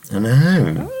child. I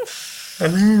know. I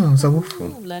know, I was awful.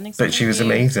 Ooh, learning But she was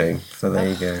something new. amazing, so there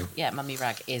you go. Yeah, Mummy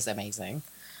Rag is amazing.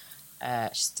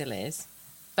 She still is.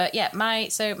 But yeah, my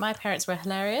parents were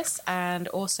hilarious and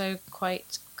also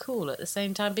quite cool at the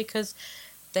same time because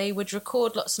they would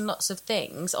record lots and lots of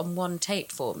things on one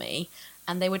tape for me,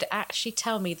 and they would actually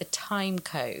tell me the time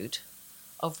code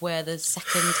of where the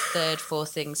second, third,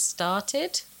 fourth things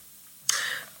started.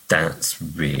 That's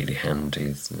really handy,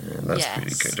 isn't it? That's Yes.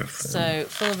 really good of them. So,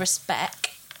 full respect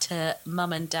to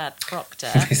Mum and Dad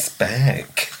Proctor.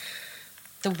 Respect.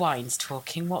 The wine's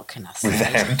talking, what can I say?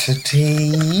 Without a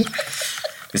T.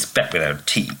 Respect without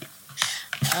T.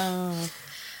 Oh,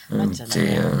 I Oh don't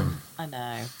dear. know. I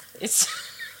know. It's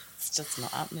just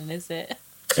not happening, is it?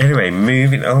 Anyway,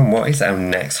 moving on. What is our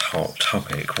next hot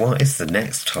topic? What is the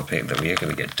next topic that we are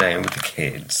going to get down with the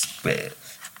kids with?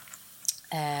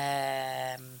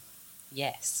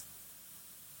 Yes.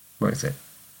 What is it?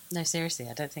 No, seriously,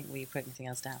 I don't think we put anything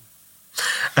else down.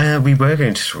 We were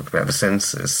going to talk about the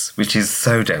census, which is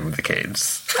so down with the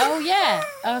kids. Oh, yeah.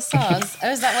 Oh, soz.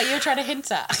 Oh, is that what you were trying to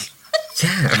hint at?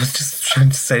 Yeah, I was just trying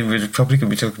to say we're probably going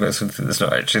to be talking about something that's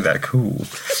not actually that cool.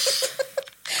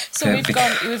 So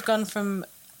we've gone from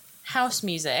house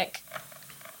music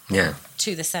Yeah.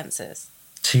 to the census.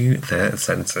 To the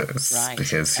census. Right,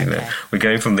 Because, okay. we're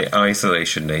going from the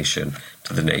isolation nation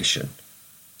to the nation.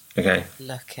 Okay?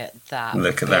 Look at that.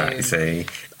 Look at that, you see.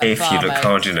 If you look Obama,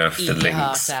 hard enough, eat the your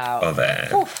links heart out. are there.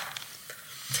 Whew.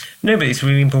 No, but it's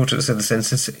really important. So the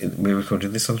census, we're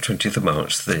recording this on the 20th of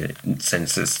March. The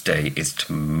census day is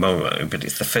tomorrow, but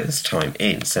it's the first time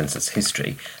in census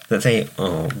history that they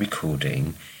are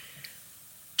recording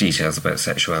details about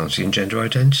sexuality and gender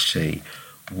identity.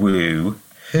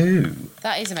 Woo-hoo.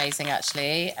 That is amazing,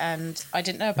 actually, and I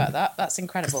didn't know about that. That's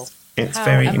incredible. It's How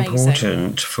very amazing.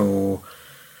 important for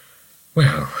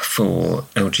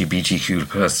LGBTQ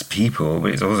plus people,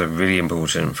 but it's also really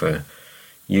important for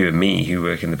you and me who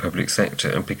work in the public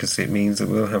sector because it means that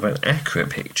we'll have an accurate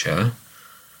picture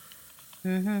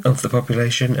of the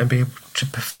population and be able to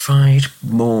provide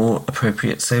more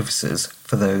appropriate services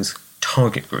for those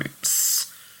target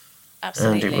groups.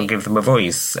 Absolutely. And it will give them a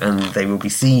voice and they will be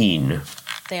seen.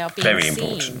 They are being Very seen.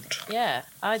 important. Yeah,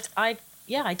 I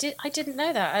didn't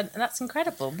know that, and that's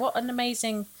incredible. What an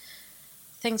amazing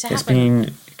thing to It's happen.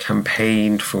 been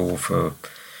campaigned for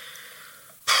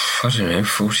I don't know,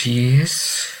 40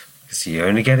 years? Because you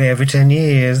only get it every 10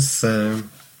 years, so...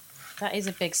 That is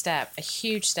a big step, a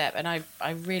huge step, and I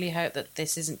really hope that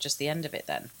this isn't just the end of it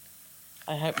then.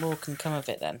 I hope more can come of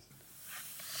it then.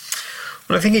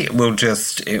 Well, I think it will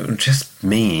just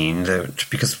mean that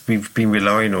because we've been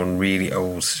relying on really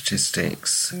old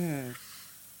statistics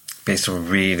based on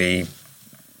really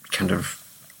kind of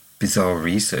bizarre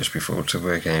research before to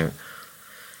work out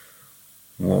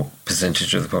what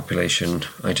percentage of the population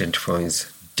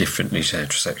identifies differently to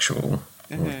heterosexual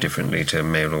or differently to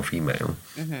male or female.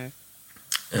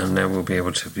 And now we'll be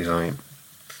able to be like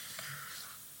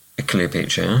a clear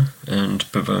picture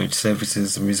and provide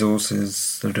services and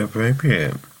resources that are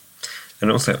appropriate.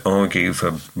 And also argue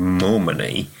for more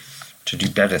money to do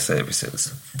better services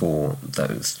for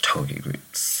those target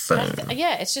groups. So,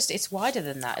 Yeah, it's wider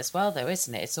than that as well, though,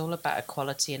 isn't it? It's all about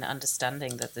equality and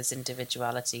understanding that there's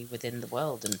individuality within the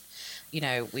world, and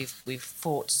we've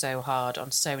fought so hard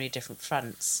on so many different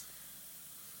fronts,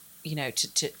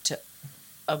 to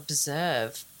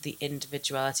observe the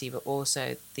individuality, but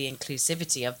also the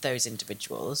inclusivity of those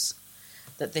individuals.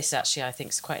 That this actually, I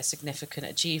think, is quite a significant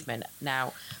achievement.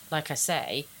 Now, like I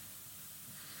say,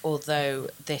 although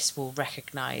this will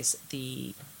recognise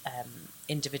the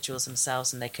individuals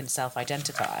themselves and they can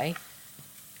self-identify,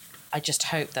 I just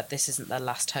hope that this isn't the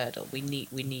last hurdle. We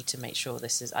need to make sure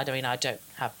this is. I'm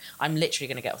literally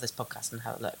going to get off this podcast and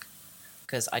have a look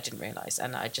because I didn't realise,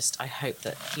 and I hope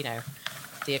that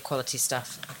the equality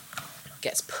stuff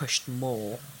gets pushed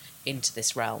more into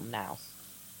this realm now.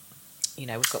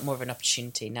 We've got more of an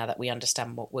opportunity now that we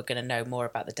understand what we're going to know more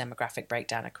about the demographic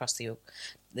breakdown across the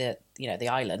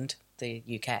island, the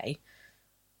UK.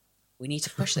 We need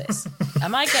to push this.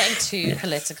 Am I getting too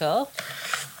political?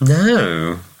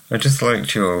 No, I just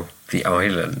liked the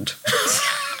island.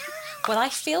 Well, I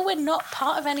feel we're not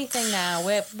part of anything now.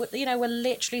 We're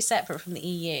literally separate from the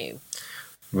EU.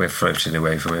 We're floating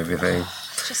away from everything.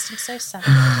 I'm so sad.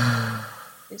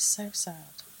 It's so sad.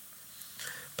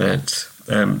 But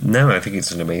no, I think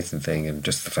it's an amazing thing, and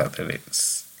just the fact that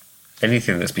it's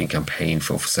anything that's been campaigned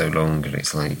for so long, and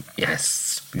it's like,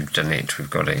 yes, we've done it, we've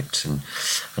got it. And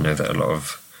I know that a lot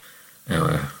of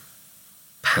our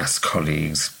past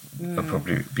colleagues are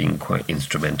probably being quite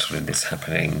instrumental in this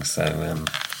happening. So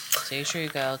too true,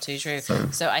 girl, too true.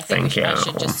 So I think I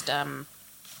should just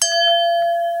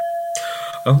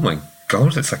oh my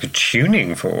god, it's like a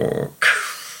tuning fork.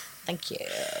 Thank you.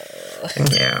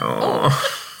 Thank you.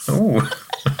 Oh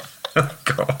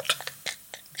god.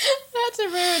 I had to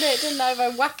ruin it, didn't I, by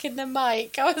whacking the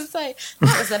mic. I was like,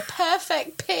 that was a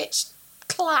perfect pitch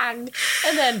clang,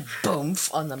 and then boom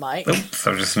on the mic. Oops,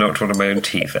 I've just knocked one of my own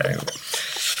teeth out.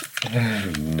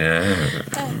 Oh no.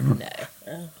 Oh no.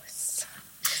 Oh, it's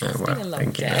been a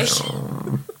long day.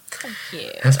 Thank you.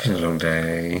 It has been a long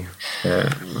day.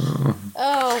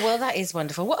 Oh, well, that is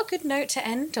wonderful. What a good note to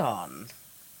end on.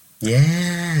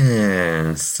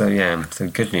 Yeah. So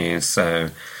good news. So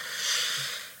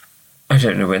I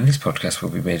don't know when this podcast will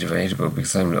be made available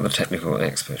because I'm not the technical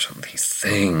expert on these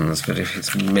things, but if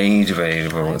it's made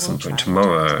available at some point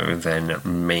tomorrow, then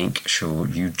make sure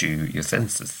you do your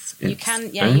census. You can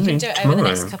do it over the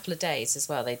next couple of days as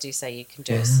well. They do say you can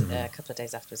do it a couple of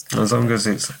days afterwards. As long as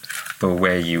it's for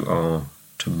where you are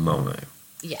tomorrow.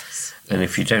 Yes. And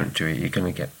if you don't do it, you're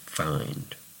going to get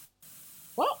fined.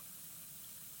 What?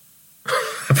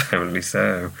 Apparently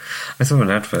so. I saw an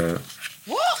advert.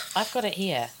 What? I've got it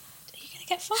here. Are you going to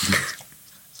get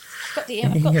fined? You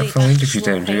can get fined if you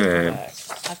don't do it.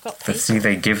 I've got The sea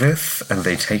they giveth and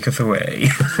they taketh away.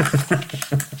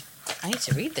 I need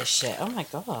to read this shit. Oh my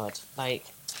god. I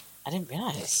didn't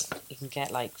realise you can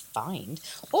get, fined.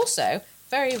 Also,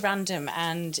 very random,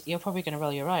 and you're probably going to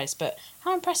roll your eyes, but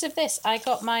how impressive this. I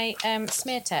got my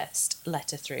smear test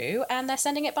letter through, and they're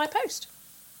sending it by post.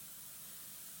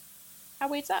 How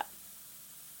weird's that?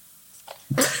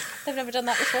 They've never done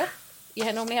that before.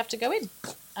 You normally have to go in,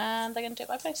 and they're going to do it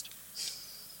by post.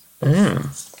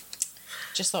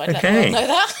 Just thought I'd let them all know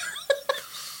that.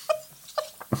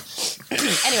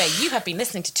 Anyway, you have been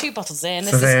listening to Two Bottles In.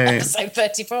 This is episode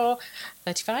 34.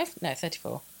 35? No,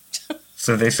 34.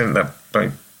 So they sent that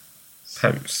by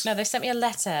post? No, they sent me a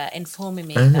letter informing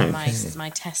me that my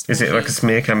test Is it like a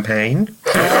smear campaign?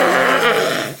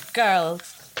 Girl.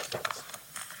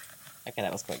 Okay,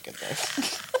 that was quite good though.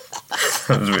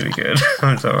 That was really good.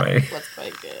 I'm sorry. That was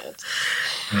quite good.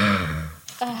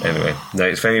 Anyway, no,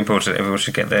 it's very important. Everyone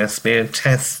should get their smear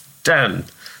test done.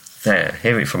 There,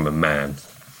 hear it from a man.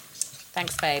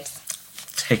 Thanks, babes.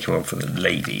 Take one for the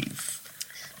ladies.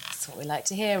 That's what we like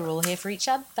to hear. We're all here for each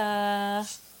other.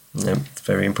 Yep, it's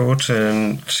very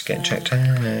important. Get checked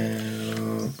out.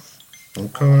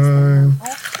 Okay.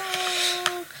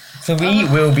 So we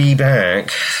will be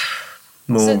back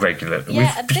more regular.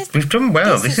 Yeah, we've done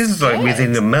well. This is like good.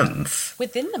 within a month.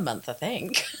 Within the month, I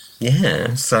think.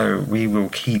 Yeah, so we will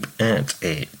keep at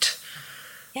it.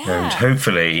 Yeah. And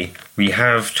hopefully we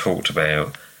have talked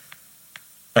about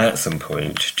at some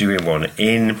point doing one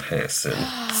in person,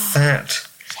 sat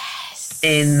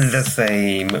in the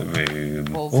same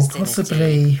room, or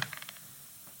possibly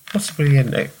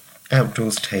an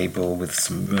outdoors table with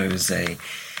some rosé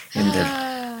in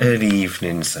the early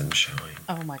evening sunshine.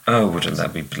 Oh my god! Oh, wouldn't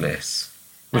that be bliss?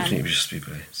 Wouldn't it just be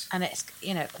bliss? And it's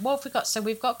what have we got? So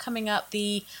we've got coming up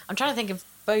I'm trying to think of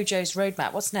Bojo's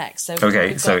roadmap. What's next? So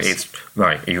it's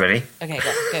right. Are you ready? Okay,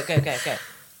 go.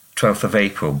 12th of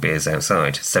April, beers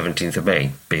outside. 17th of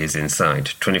May, beers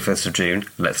inside. 21st of June,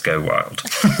 let's go wild.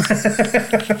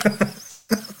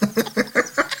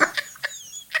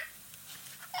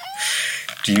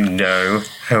 Do you know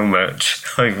how much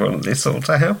I want this all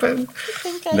to happen?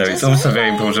 No, it's also very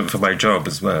important for my job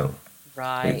as well.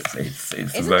 Right. It's the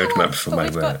roadmap for my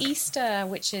work. We've got Easter,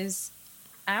 which is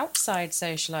outside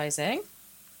socialising.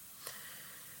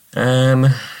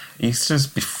 Easter's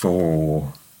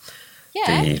before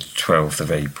the 12th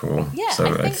of April. Yeah, so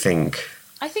I think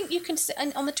I think you can sit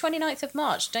on the 29th of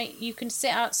March. You can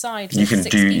sit outside? You can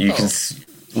 6 people. You can.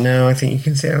 No, I think you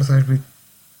can sit outside with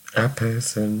a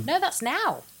person. No, that's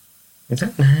now. Is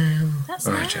that now? That's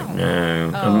I now. don't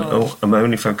know. Oh. I'm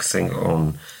only focusing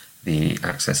on the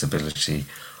accessibility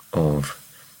of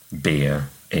beer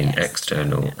in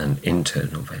external and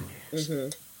internal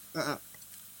venues.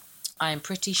 I'm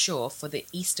pretty sure for the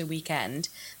Easter weekend,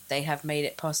 they have made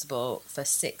it possible for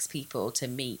 6 people to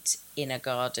meet in a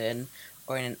garden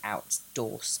or in an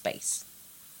outdoor space.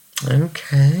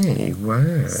 Okay,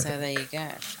 wow. So there you go.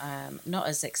 Not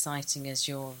as exciting as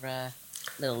your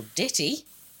little ditty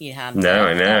you had. No,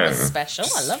 I know. That was special.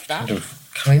 I love that.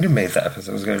 Kind of made that up as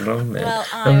I was going along there. Well,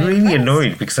 I'm really impressed.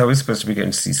 annoyed because I was supposed to be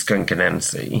going to see Skunk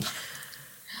Anansie,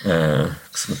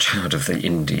 because I'm a child of the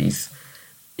indie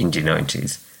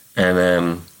 90s,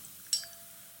 and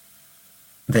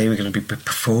they were going to be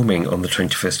performing on the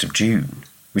 21st of June,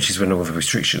 which is when all the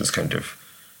restrictions kind of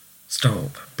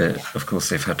stop. But of course,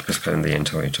 they've had to postpone the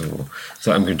entire tour,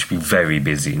 so I'm going to be very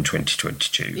busy in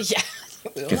 2022. Yeah.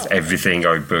 Because everything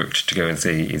I booked to go and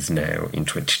see is now in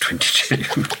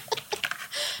 2022.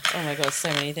 Oh my god, so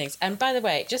many things. And by the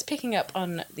way, just picking up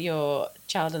on your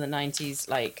child in the 90s,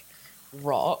 like,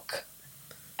 rock.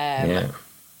 Yeah.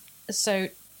 So,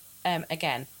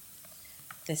 again,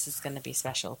 this is going to be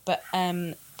special. But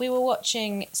we were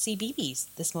watching CBeebies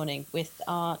this morning with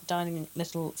our darling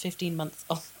little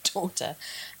 15-month-old daughter.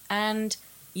 And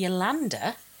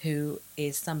Yolanda, who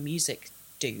is some music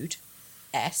dude,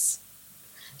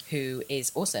 who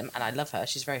is awesome, and I love her,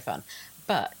 she's very fun.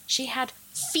 But she had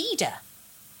Feeder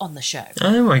on the show.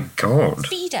 Oh my god.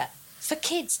 Feeder for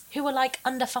kids who were like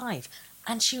under 5,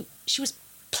 and she was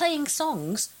playing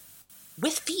songs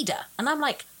with Feeder, and I'm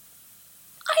like,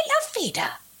 I love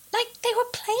Feeder. Like, they were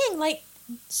playing like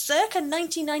circa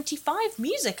 1995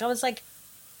 music. I was like,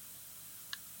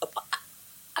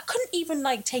 I couldn't even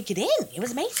like take it in. It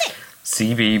was amazing.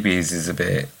 CBeebies is a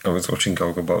bit. I was watching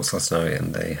Gogglebox last night,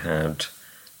 and they had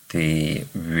the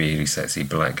really sexy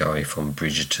black guy from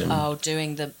Bridgerton. Oh,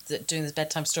 doing the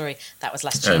bedtime story. That was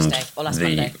last Tuesday or last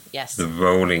Monday. Yes. The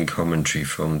rolling commentary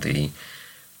from the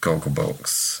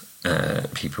Gogglebox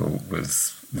people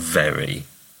was very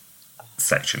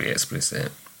sexually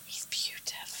explicit. He's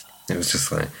beautiful. It was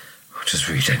just like, oh, just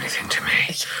read anything to me.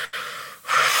 It's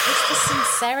the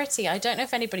sincerity. I don't know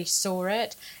if anybody saw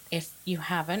it. If you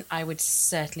haven't, I would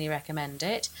certainly recommend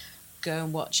it. Go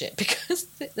and watch it, because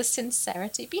the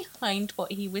sincerity behind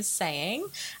what he was saying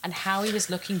and how he was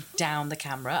looking down the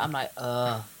camera, I'm like,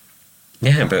 ugh.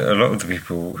 Yeah, but a lot of the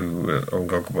people who were on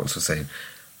Gogglebox were saying,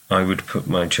 I would put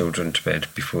my children to bed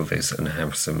before this and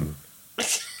have some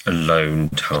alone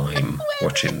time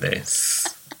watching this.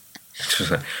 Just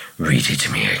like, read it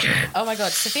to me again. Oh my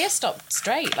god, Sophia stopped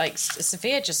straight. Like,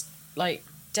 Sophia just, like,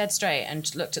 dead straight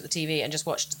and looked at the TV and just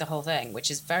watched the whole thing, which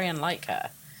is very unlike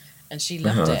her. And she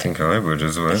loved it. I think I would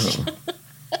as well.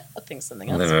 I think something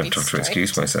else. And then I'd have to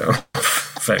excuse myself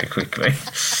very quickly.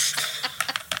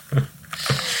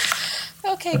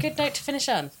 Okay, good note to finish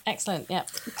on. Excellent, yeah.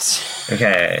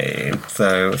 Okay,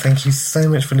 so thank you so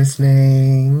much for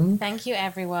listening. Thank you,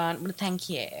 everyone. Well, thank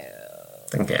you.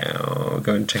 Thank you.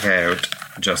 Go and check out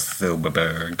Just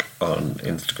Silberberg on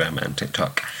Instagram and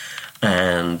TikTok.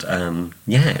 And, and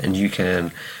you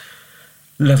can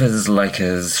love us, like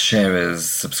us, share us,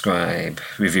 subscribe,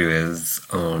 review us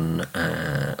on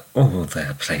all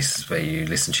the places where you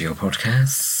listen to your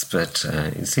podcasts. But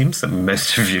it seems that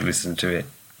most of you listen to it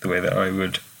the way that I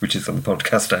would, which is on the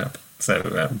podcast app.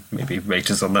 So maybe rate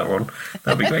us on that one.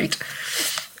 That'd be great.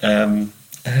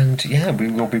 We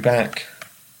will be back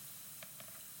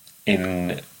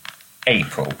in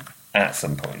April at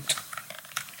some point.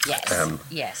 Yes,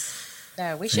 yes.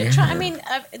 No, we should try. I mean,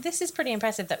 this is pretty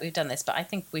impressive that we've done this, but I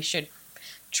think we should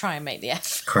try and make the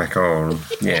effort. Crack on,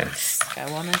 yes. Go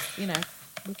on, and,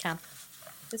 we can.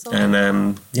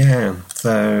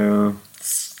 So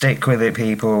stick with it,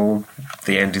 people.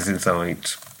 The end is in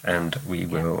sight, and we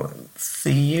will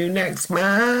see you next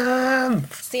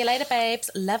month. See you later, babes.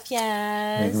 Love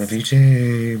yous. Love you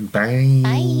too. Bye.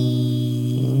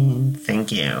 Bye.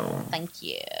 Thank you. Thank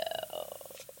you.